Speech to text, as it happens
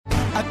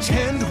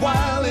Attend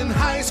while in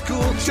high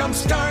school.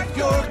 Jumpstart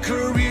your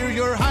career.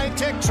 Your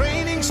high-tech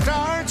training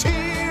starts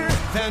here.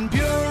 Van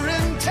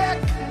Buren Tech.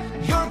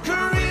 Your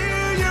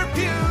career, your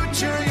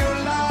future, your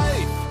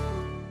life.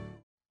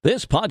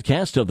 This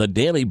podcast of the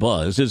Daily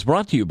Buzz is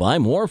brought to you by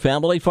More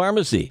Family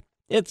Pharmacy.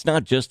 It's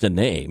not just a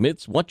name,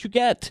 it's what you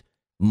get.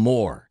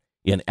 More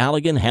in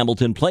Allegan,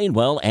 Hamilton,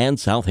 Plainwell, and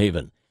South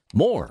Haven.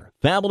 More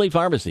Family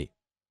Pharmacy.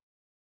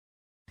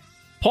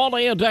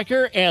 Paul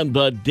Decker and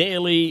the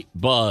Daily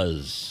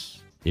Buzz.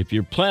 If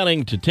you're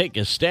planning to take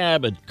a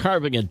stab at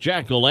carving a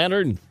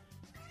jack-o'-lantern,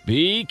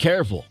 be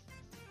careful.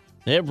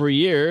 Every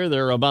year,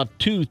 there are about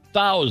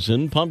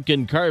 2,000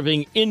 pumpkin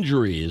carving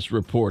injuries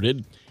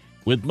reported,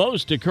 with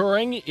most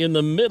occurring in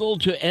the middle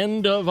to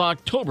end of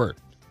October.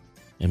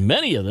 And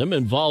many of them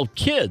involve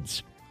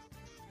kids.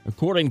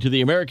 According to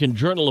the American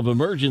Journal of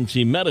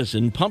Emergency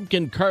Medicine,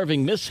 pumpkin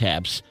carving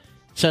mishaps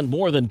sent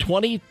more than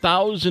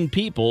 20,000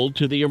 people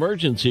to the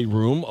emergency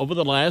room over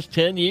the last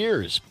 10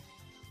 years.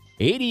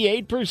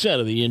 88%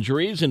 of the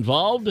injuries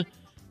involved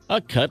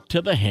a cut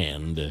to the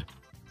hand.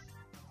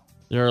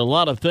 There are a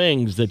lot of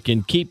things that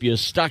can keep you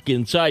stuck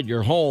inside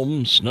your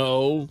home: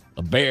 snow,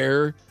 a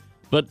bear,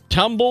 but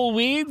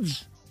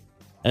tumbleweeds?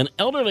 An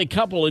elderly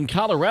couple in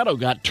Colorado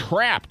got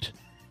trapped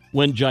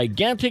when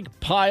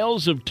gigantic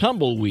piles of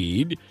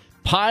tumbleweed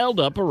piled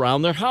up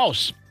around their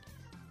house.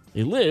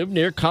 They live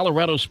near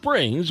Colorado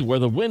Springs, where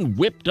the wind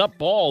whipped up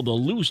all the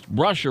loose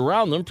brush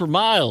around them for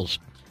miles.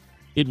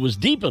 It was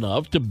deep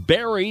enough to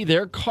bury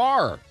their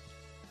car.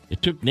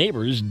 It took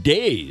neighbors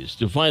days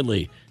to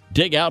finally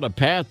dig out a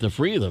path to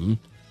free them,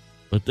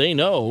 but they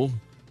know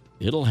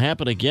it'll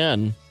happen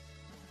again.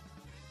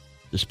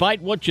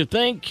 Despite what you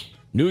think,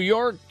 New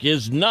York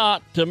is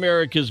not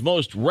America's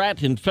most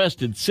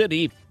rat-infested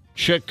city.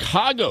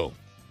 Chicago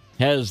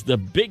has the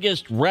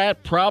biggest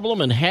rat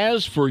problem and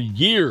has for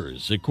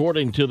years,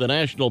 according to the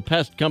national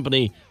pest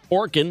company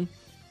Orkin.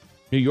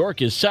 New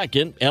York is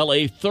second,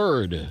 L.A.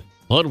 third.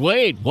 But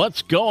wait,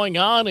 what's going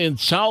on in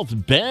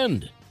South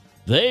Bend?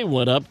 They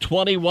went up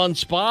 21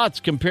 spots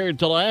compared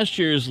to last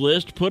year's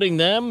list, putting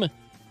them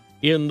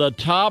in the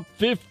top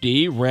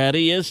 50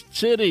 rattiest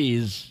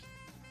cities.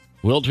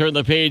 We'll turn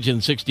the page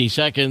in 60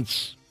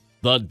 seconds.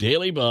 The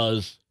Daily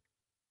Buzz.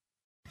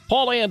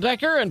 Paul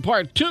Decker and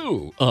part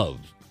 2 of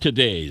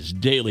today's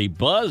Daily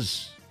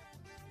Buzz.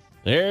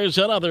 There's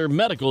another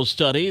medical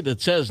study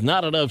that says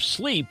not enough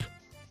sleep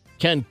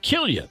can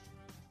kill you.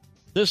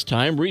 This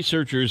time,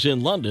 researchers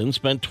in London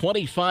spent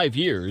 25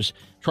 years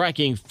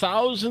tracking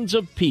thousands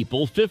of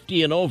people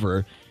 50 and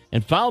over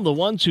and found the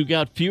ones who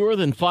got fewer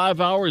than 5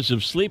 hours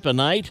of sleep a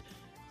night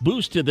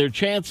boosted their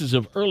chances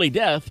of early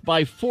death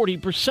by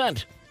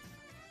 40%.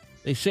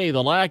 They say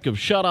the lack of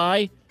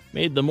shut-eye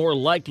made them more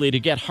likely to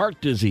get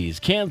heart disease,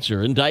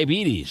 cancer, and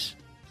diabetes.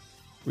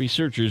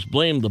 Researchers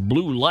blame the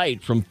blue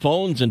light from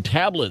phones and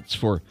tablets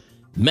for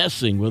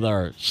messing with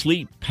our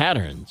sleep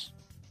patterns.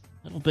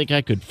 I don't think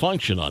I could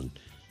function on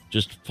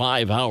just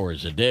 5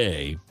 hours a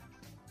day.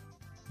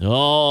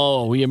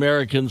 Oh, we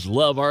Americans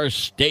love our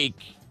steak,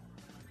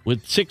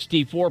 with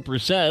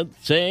 64%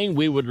 saying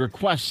we would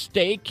request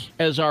steak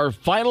as our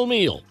final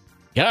meal.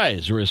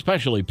 Guys are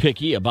especially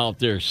picky about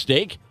their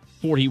steak.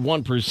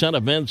 41%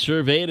 of men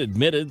surveyed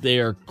admitted they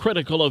are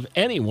critical of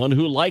anyone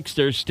who likes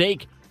their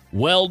steak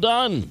well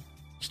done.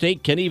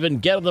 Steak can even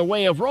get in the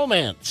way of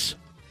romance,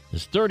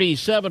 as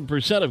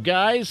 37% of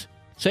guys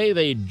say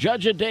they'd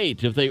judge a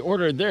date if they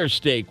ordered their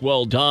steak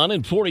well done,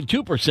 and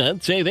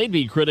 42% say they'd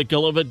be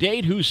critical of a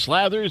date who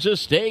slathers a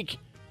steak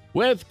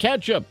with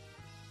ketchup.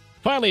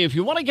 Finally, if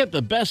you want to get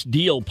the best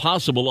deal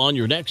possible on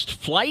your next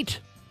flight,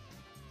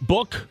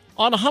 book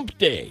on Hump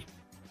Day.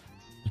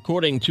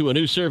 According to a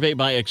new survey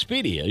by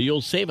Expedia,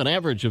 you'll save an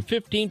average of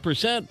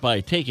 15%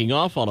 by taking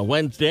off on a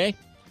Wednesday.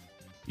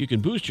 You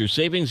can boost your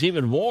savings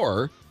even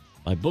more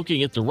by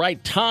booking at the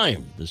right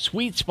time. The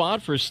sweet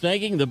spot for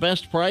snagging the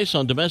best price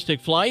on domestic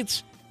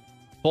flights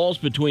falls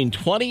between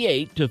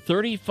 28 to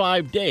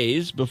 35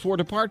 days before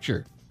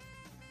departure,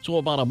 so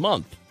about a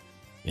month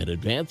in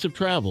advance of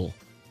travel.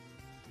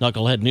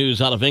 Knucklehead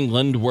news out of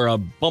England, where a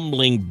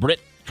bumbling Brit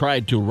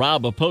tried to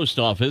rob a post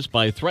office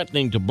by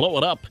threatening to blow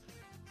it up,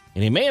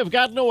 and he may have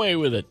gotten away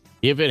with it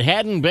if it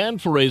hadn't been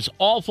for his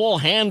awful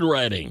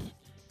handwriting.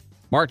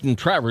 Martin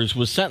Travers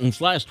was sentenced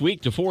last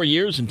week to 4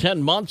 years and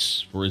 10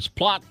 months for his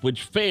plot,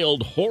 which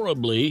failed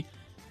horribly.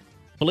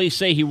 Police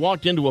say he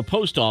walked into a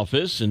post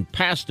office and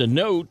passed a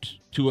note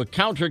to a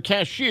counter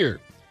cashier.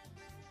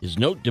 His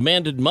note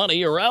demanded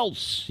money or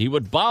else he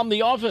would bomb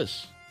the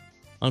office.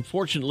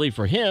 Unfortunately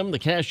for him, the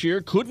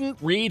cashier couldn't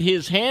read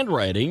his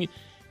handwriting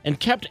and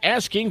kept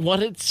asking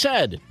what it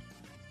said.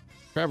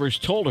 Travers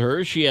told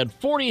her she had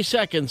 40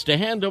 seconds to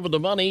hand over the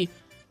money,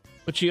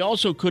 but she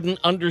also couldn't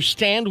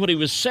understand what he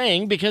was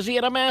saying because he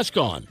had a mask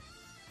on.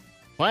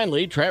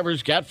 Finally,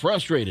 Travers got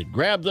frustrated,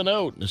 grabbed the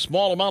note and a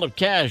small amount of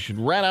cash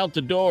and ran out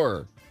the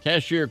door.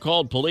 Cashier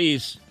called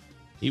police.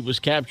 He was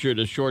captured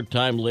a short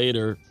time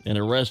later and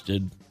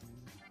arrested.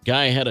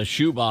 Guy had a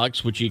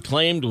shoebox which he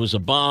claimed was a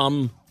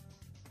bomb.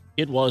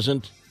 It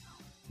wasn't.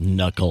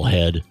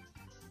 Knucklehead.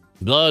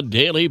 The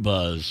Daily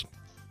Buzz.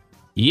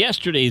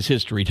 Yesterday's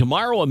history,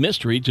 tomorrow a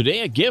mystery, today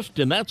a gift,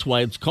 and that's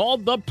why it's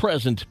called The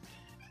Present.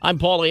 I'm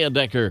Paul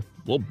Andecker.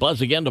 We'll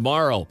buzz again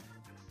tomorrow.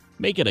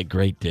 Make it a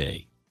great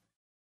day.